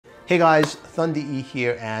Hey guys, Thunder E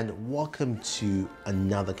here and welcome to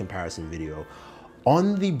another comparison video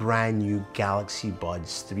on the brand new Galaxy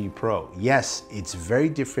Buds 3 Pro. Yes, it's very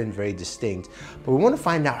different, very distinct, but we want to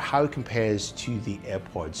find out how it compares to the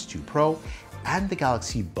AirPods 2 Pro and the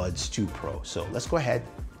Galaxy Buds 2 Pro. So let's go ahead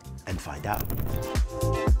and find out.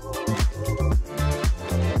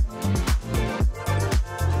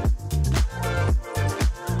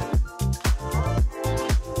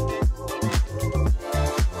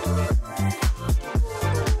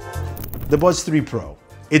 The Buds 3 Pro,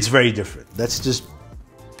 it's very different. Let's just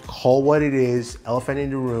call what it is, elephant in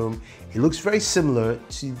the room. It looks very similar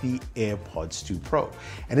to the AirPods 2 Pro.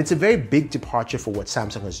 And it's a very big departure for what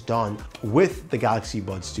Samsung has done with the Galaxy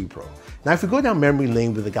Buds 2 Pro. Now, if we go down memory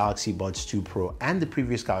lane with the Galaxy Buds 2 Pro and the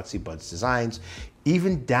previous Galaxy Buds designs,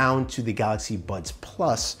 even down to the Galaxy Buds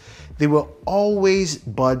Plus, they were always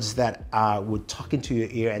buds that would tuck into your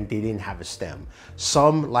ear and they didn't have a stem.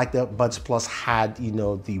 Some, like the Buds Plus, had, the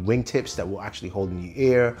wingtips that will actually hold in your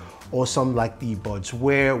ear, or some like the Buds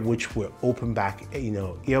Wear, which were open back,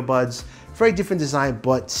 earbuds. Very different design,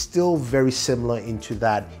 but still very similar into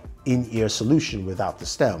that in-ear solution without the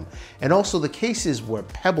stem. And also the cases were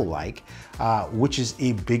pebble-like, which is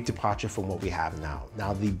a big departure from what we have now.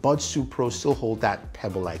 Now the Buds 2 Pro still hold that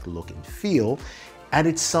pebble-like look and feel, and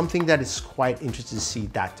it's something that is quite interesting to see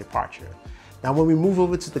that departure. Now when we move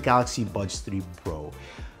over to the Galaxy Buds 3 Pro,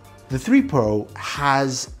 the 3 Pro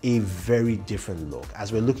has a very different look.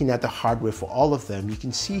 As we're looking at the hardware for all of them, you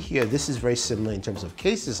can see here, this is very similar in terms of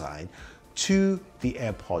case design to the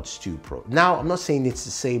AirPods 2 Pro. Now, I'm not saying it's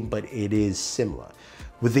the same, but it is similar.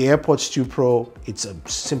 With the AirPods 2 Pro, it's a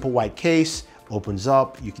simple white case, opens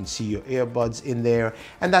up, you can see your earbuds in there,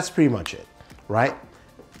 and that's pretty much it, right?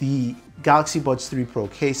 The Galaxy Buds 3 Pro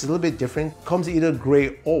case is a little bit different. Comes either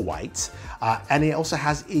gray or white, and it also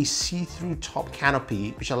has a see-through top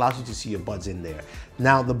canopy, which allows you to see your buds in there.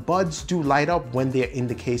 Now, the buds do light up when they're in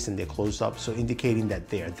the case and they're closed up, so indicating that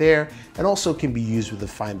they're there, and also can be used with the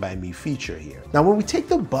Find by Me feature here. Now, when we take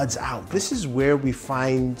the buds out, this is where we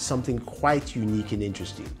find something quite unique and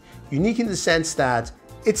interesting. Unique in the sense that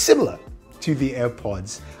it's similar to the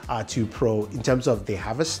AirPods 2 Pro in terms of they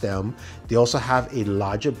have a stem, they also have a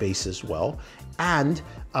larger base as well, and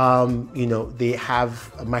they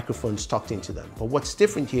have microphones tucked into them. But what's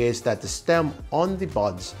different here is that the stem on the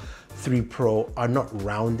Buds 3 Pro are not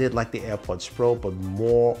rounded like the AirPods Pro, but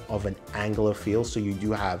more of an angular feel, so you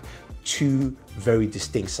do have two very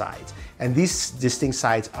distinct sides. And these distinct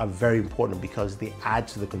sides are very important because they add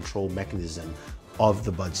to the control mechanism of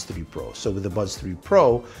the Buds 3 Pro. So with the Buds 3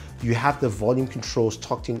 Pro, you have the volume controls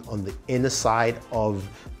tucked in on the inner side of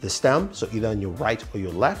the stem, so either on your right or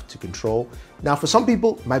your left to control. Now for some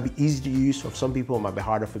people, it might be easy to use. For some people, it might be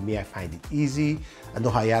harder. For me, I find it easy. I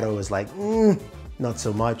know Hayato is like, not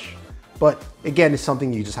so much. But again, it's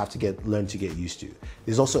something you just have to learn to get used to.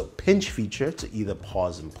 There's also a pinch feature to either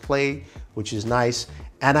pause and play, which is nice.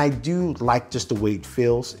 And I do like just the way it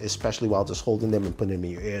feels, especially while just holding them and putting them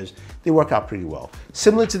in your ears. They work out pretty well.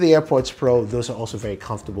 Similar to the AirPods Pro, those are also very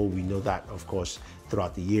comfortable. We know that, of course,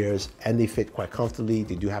 throughout the years, and they fit quite comfortably.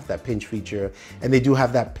 They do have that pinch feature, and they do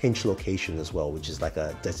have that pinch location as well, which is like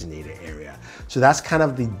a designated area. So that's kind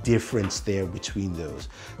of the difference there between those.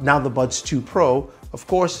 Now the Buds 2 Pro, of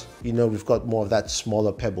course, we've got more of that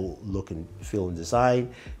smaller pebble look and feel and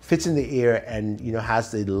design. Fits in the ear and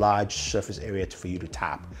has the large surface area for you to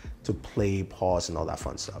tap, to play, pause, and all that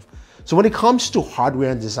fun stuff. So when it comes to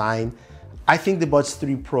hardware and design, I think the Buds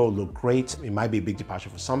 3 Pro look great. It might be a big departure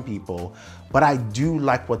for some people, but I do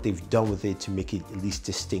like what they've done with it to make it at least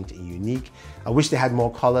distinct and unique. I wish they had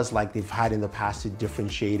more colors like they've had in the past to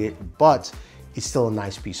differentiate it, but it's still a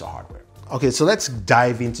nice piece of hardware. Okay, so let's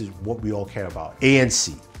dive into what we all care about.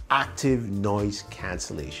 ANC, active noise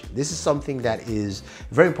cancellation. This is something that is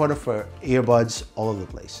very important for earbuds all over the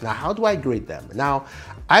place. Now, how do I grade them? Now,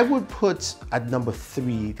 I would put at number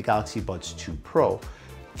 3, the Galaxy Buds 2 Pro.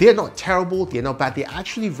 They're not terrible, they're not bad, they're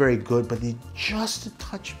actually very good, but they're just a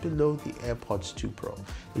touch below the AirPods 2 Pro.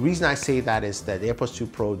 The reason I say that is that the AirPods 2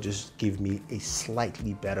 Pro just give me a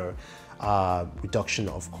slightly better reduction,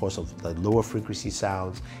 of course, of the lower frequency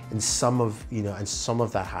sounds and some of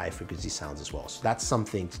that high frequency sounds as well. So that's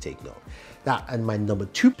something to take note. Now, in my number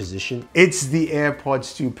 2 position, it's the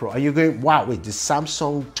AirPods 2 Pro. Are you going, wow, wait, did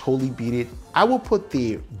Samsung totally beat it? I will put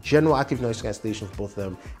the general active noise cancellation for both of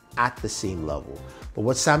them at the same level. But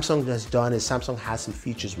what Samsung has done is Samsung has some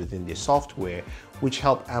features within their software which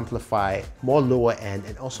help amplify more lower end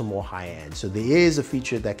and also more high end. So there is a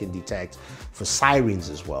feature that can detect for sirens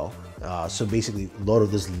as well. So basically a lot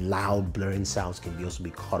of those loud blaring sounds can also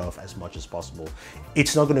be cut off as much as possible.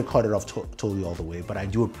 It's not going to cut it off totally all the way, but I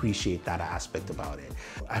do appreciate that aspect about it.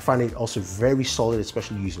 I find it also very solid,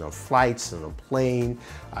 especially using on flights and on a plane.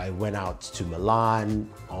 I went out to Milan,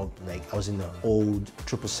 like I was in the old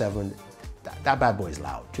 777. That bad boy is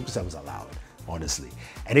loud. 777s are loud, honestly.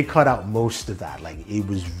 And it cut out most of that. Like it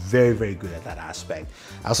was very, very good at that aspect.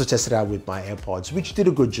 I also tested it out with my AirPods, which did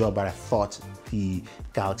a good job, but I thought the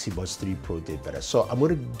Galaxy Buds 3 Pro did better. So I'm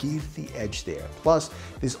gonna give the edge there. Plus,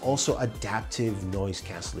 there's also adaptive noise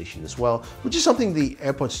cancellation as well, which is something the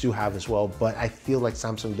AirPods do have as well, but I feel like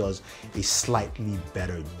Samsung does a slightly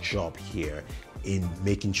better job here in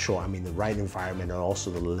making sure I'm in the right environment and also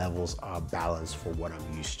the levels are balanced for what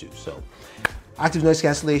I'm used to. So active noise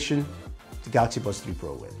cancellation, the Galaxy Buds 3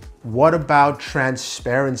 Pro with. What about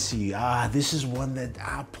transparency? This is one that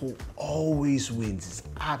Apple always wins. It's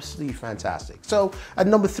absolutely fantastic. So at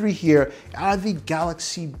number 3 here are the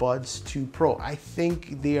Galaxy Buds 2 Pro. I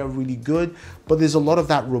think they are really good, but there's a lot of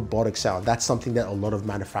that robotic sound. That's something that a lot of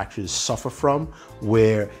manufacturers suffer from,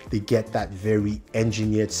 where they get that very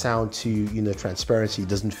engineered sound to, transparency. It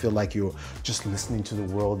doesn't feel like you're just listening to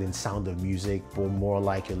the world in Sound of Music, but more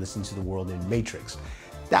like you're listening to the world in Matrix.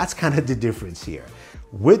 That's kind of the difference here.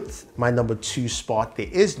 With my number 2 spot, there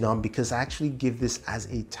is none because I actually give this as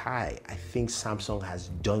a tie. I think Samsung has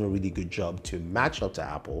done a really good job to match up to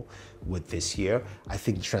Apple with this here. I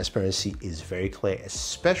think the transparency is very clear,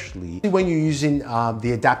 especially when you're using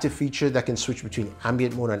the adaptive feature that can switch between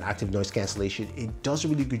ambient mode and active noise cancellation. It does a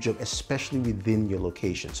really good job, especially within your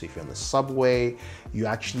location. So if you're on the subway, you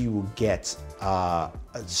actually will get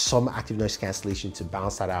some active noise cancellation to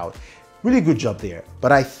balance that out. Really good job there,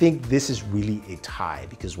 but I think this is really a tie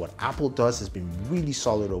because what Apple does has been really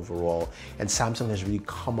solid overall, and Samsung has really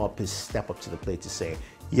come up and step up to the plate to say,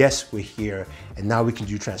 yes, we're here, and now we can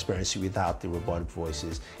do transparency without the robotic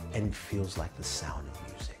voices, and it feels like the sound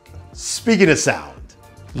of music. Speaking of sound,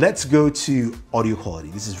 let's go to audio quality.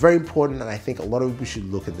 This is very important, and I think a lot of people should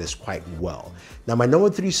look at this quite well. Now, my number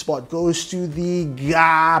 3 spot goes to the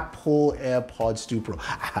Apple AirPods 2 Pro.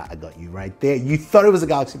 I got you right there. You thought it was the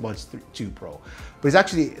Galaxy Buds 2 Pro, but it's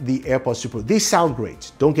actually the AirPods 2 Pro. They sound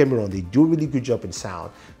great. Don't get me wrong. They do a really good job in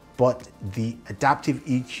sound, but the adaptive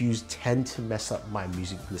EQs tend to mess up my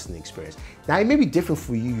music listening experience. Now, it may be different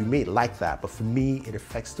for you. You may like that, but for me, it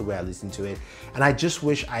affects the way I listen to it, and I just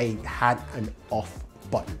wish I had an off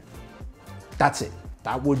button. That's it.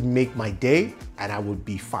 That would make my day and I would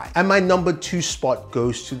be fine. And my number 2 spot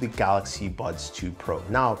goes to the Galaxy Buds 2 Pro.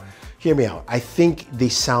 Now, hear me out. I think they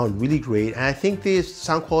sound really great, and I think the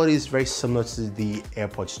sound quality is very similar to the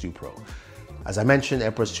AirPods 2 Pro. As I mentioned,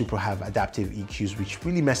 AirPods 2 Pro have adaptive EQs, which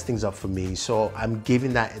really mess things up for me. So I'm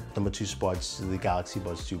giving that number 2 spots to the Galaxy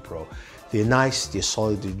Buds 2 Pro. They're nice, they're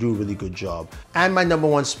solid, they do a really good job. And my number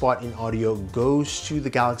 1 spot in audio goes to the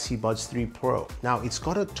Galaxy Buds 3 Pro. Now, it's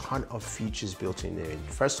got a ton of features built in there.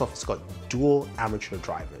 First off, it's got dual armature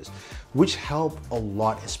drivers, which help a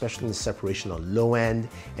lot, especially in the separation on low end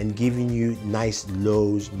and giving you nice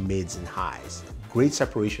lows, mids, and highs. Great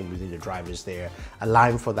separation within the drivers there,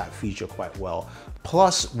 allowing for that feature quite well.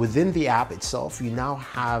 Plus, within the app itself, you now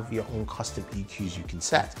have your own custom EQs you can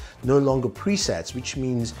set. No longer presets, which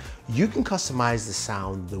means you can customize the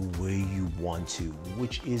sound the way you want to,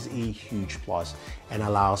 which is a huge plus and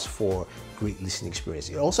allows for great listening experience.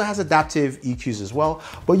 It also has adaptive EQs as well,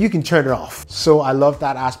 but you can turn it off. So I love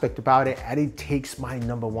that aspect about it, and it takes my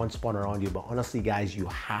number 1 spot on audio. But honestly, guys, you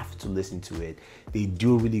have to listen to it. They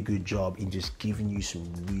do a really good job in just giving you some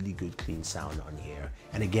really good clean sound on here.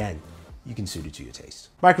 And again, you can suit it to your taste.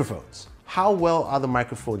 Microphones. How well are the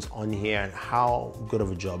microphones on here, and how good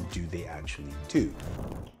of a job do they actually do?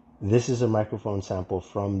 This is a microphone sample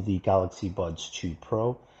from the Galaxy Buds 2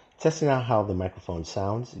 Pro. Testing out how the microphone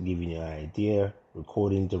sounds, giving you an idea,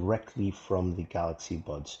 recording directly from the Galaxy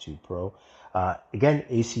Buds 2 Pro. Again,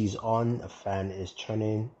 AC is on, a fan is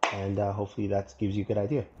turning, and hopefully that gives you a good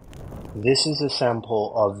idea. This is a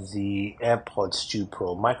sample of the AirPods 2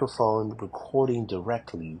 Pro microphone recording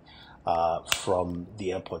directly from the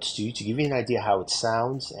AirPods 2 to give you an idea how it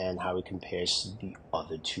sounds and how it compares to the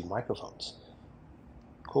other 2 microphones.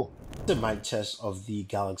 Cool. The mic test of the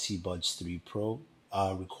Galaxy Buds 3 Pro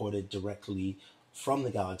recorded directly from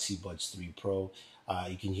the Galaxy Buds 3 Pro.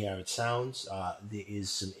 You can hear how it sounds. There is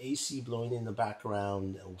some AC blowing in the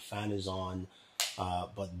background. The fan is on.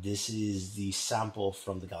 but this is the sample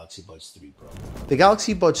from the Galaxy Buds 3 Pro. The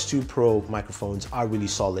Galaxy Buds 2 Pro microphones are really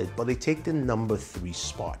solid, but they take the number 3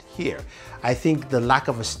 spot here. I think the lack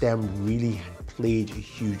of a stem really played a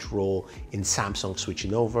huge role in Samsung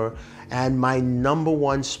switching over, and my number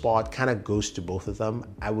 1 spot kind of goes to both of them.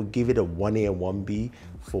 I would give it a 1A and 1B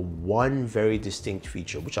for one very distinct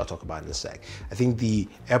feature, which I'll talk about in a sec. I think the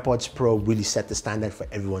AirPods Pro really set the standard for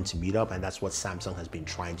everyone to meet up, and that's what Samsung has been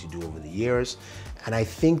trying to do over the years. And I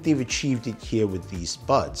think they've achieved it here with these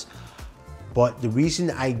buds. But the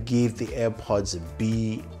reason I gave the AirPods a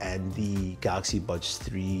B and the Galaxy Buds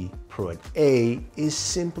 3 Pro an A is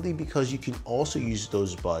simply because you can also use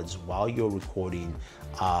those buds while you're recording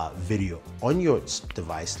video on your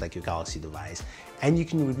device, like your Galaxy device, and you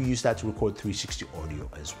can use that to record 360 audio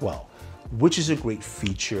as well, which is a great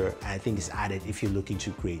feature. I think it's added if you're looking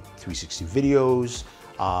to create 360 videos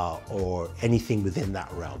or anything within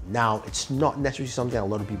that realm. Now, it's not necessarily something a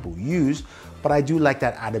lot of people use, but I do like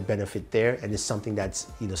that added benefit there, and it's something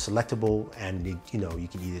that's selectable, and you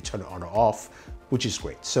can either turn it on or off, which is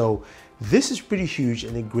great. So this is pretty huge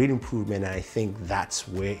and a great improvement, and I think that's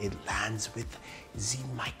where it lands with the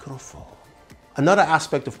microphone. Another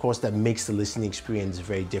aspect, of course, that makes the listening experience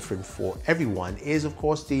very different for everyone is, of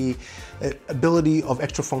course, the ability of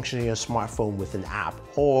extra function in your smartphone with an app,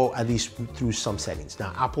 or at least through some settings.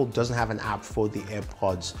 Now, Apple doesn't have an app for the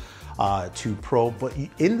AirPods 2 Pro, but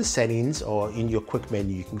in the settings or in your quick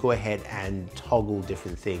menu, you can go ahead and toggle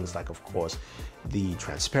different things, like, of course, the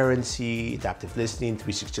transparency, adaptive listening,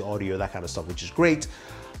 360 audio, that kind of stuff, which is great.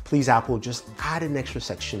 Please, Apple, just add an extra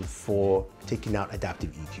section for taking out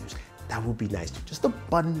adaptive EQs. That would be nice too. Just a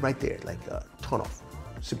button right there, like turn off.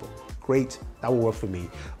 Simple, great, that will work for me.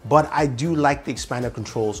 But I do like the expander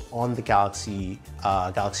controls on the Galaxy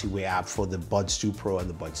Wear app for the Buds 2 Pro and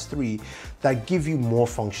the Buds 3 that give you more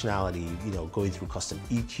functionality, going through custom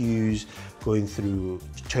EQs, going through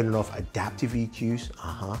turning off adaptive EQs,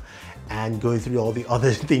 and going through all the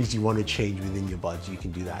other things you want to change within your buds. You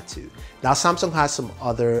can do that too. Now, Samsung has some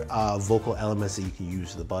other vocal elements that you can use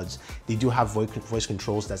with the buds. They do have voice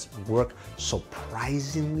controls that work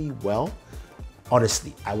surprisingly well.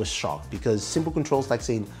 Honestly, I was shocked, because simple controls like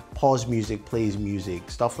saying pause music, plays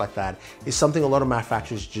music, stuff like that is something a lot of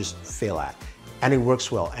manufacturers just fail at, and it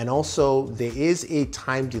works well. And also there is a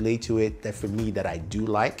time delay to it that for me that I do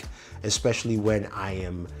like, especially when I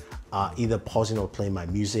am either pausing or playing my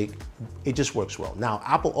music. It just works well. Now,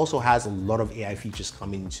 Apple also has a lot of AI features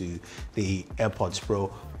coming to the AirPods Pro,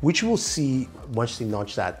 which we'll see once they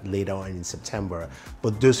launch that later on in September.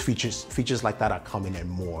 But those features like that are coming and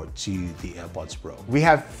more to the AirPods Pro. We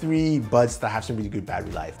have 3 buds that have some really good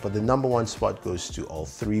battery life, but the number 1 spot goes to all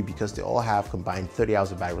 3 because they all have combined 30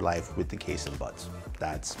 hours of battery life with the case and buds.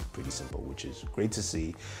 That's pretty simple, which is great to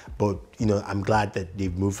see. But I'm glad that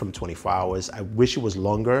they've moved from 24 hours. I wish it was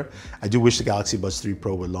longer. I do wish the Galaxy Buds 3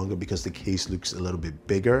 Pro were longer because the case looks a little bit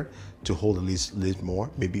bigger to hold at least more,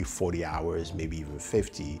 maybe 40 hours, maybe even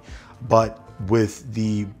 50. But with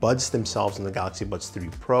the buds themselves and the Galaxy Buds 3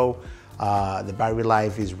 Pro, the battery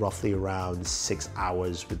life is roughly around 6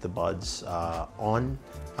 hours with the buds on,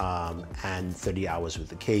 and 30 hours with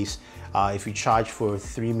the case. If you charge for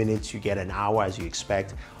 3 minutes, you get an hour as you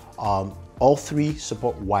expect. All 3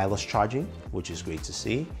 support wireless charging, which is great to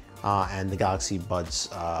see. And the Galaxy Buds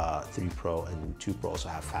 3 Pro and 2 Pro also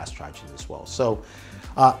have fast charging as well. So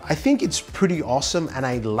I think it's pretty awesome, and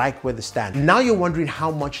I like where they stand. Now you're wondering,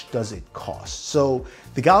 how much does it cost? So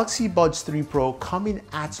the Galaxy Buds 3 Pro come in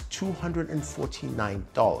at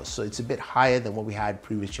 $249. So it's a bit higher than what we had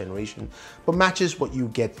previous generation, but matches what you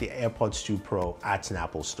get the AirPods 2 Pro at an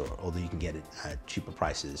Apple store, although you can get it at cheaper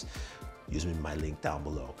prices using my link down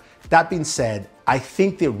below. That being said, I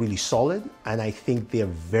think they're really solid, and I think they're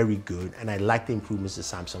very good, and I like the improvements that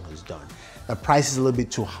Samsung has done. The price is a little bit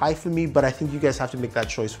too high for me, but I think you guys have to make that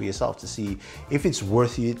choice for yourself to see if it's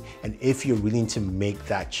worth it and if you're willing to make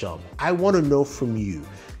that jump. I want to know from you,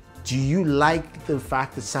 do you like the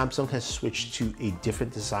fact that Samsung has switched to a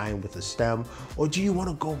different design with a stem, or do you want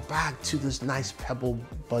to go back to this nice pebble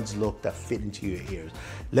buds look that fit into your ears?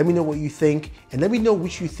 Let me know what you think, and let me know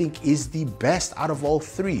which you think is the best out of all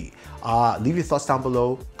 3. Leave your thoughts down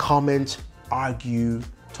below, comment, argue,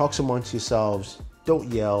 talk amongst yourselves, don't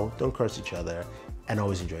yell, don't curse each other, and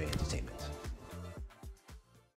always enjoy your entertainment.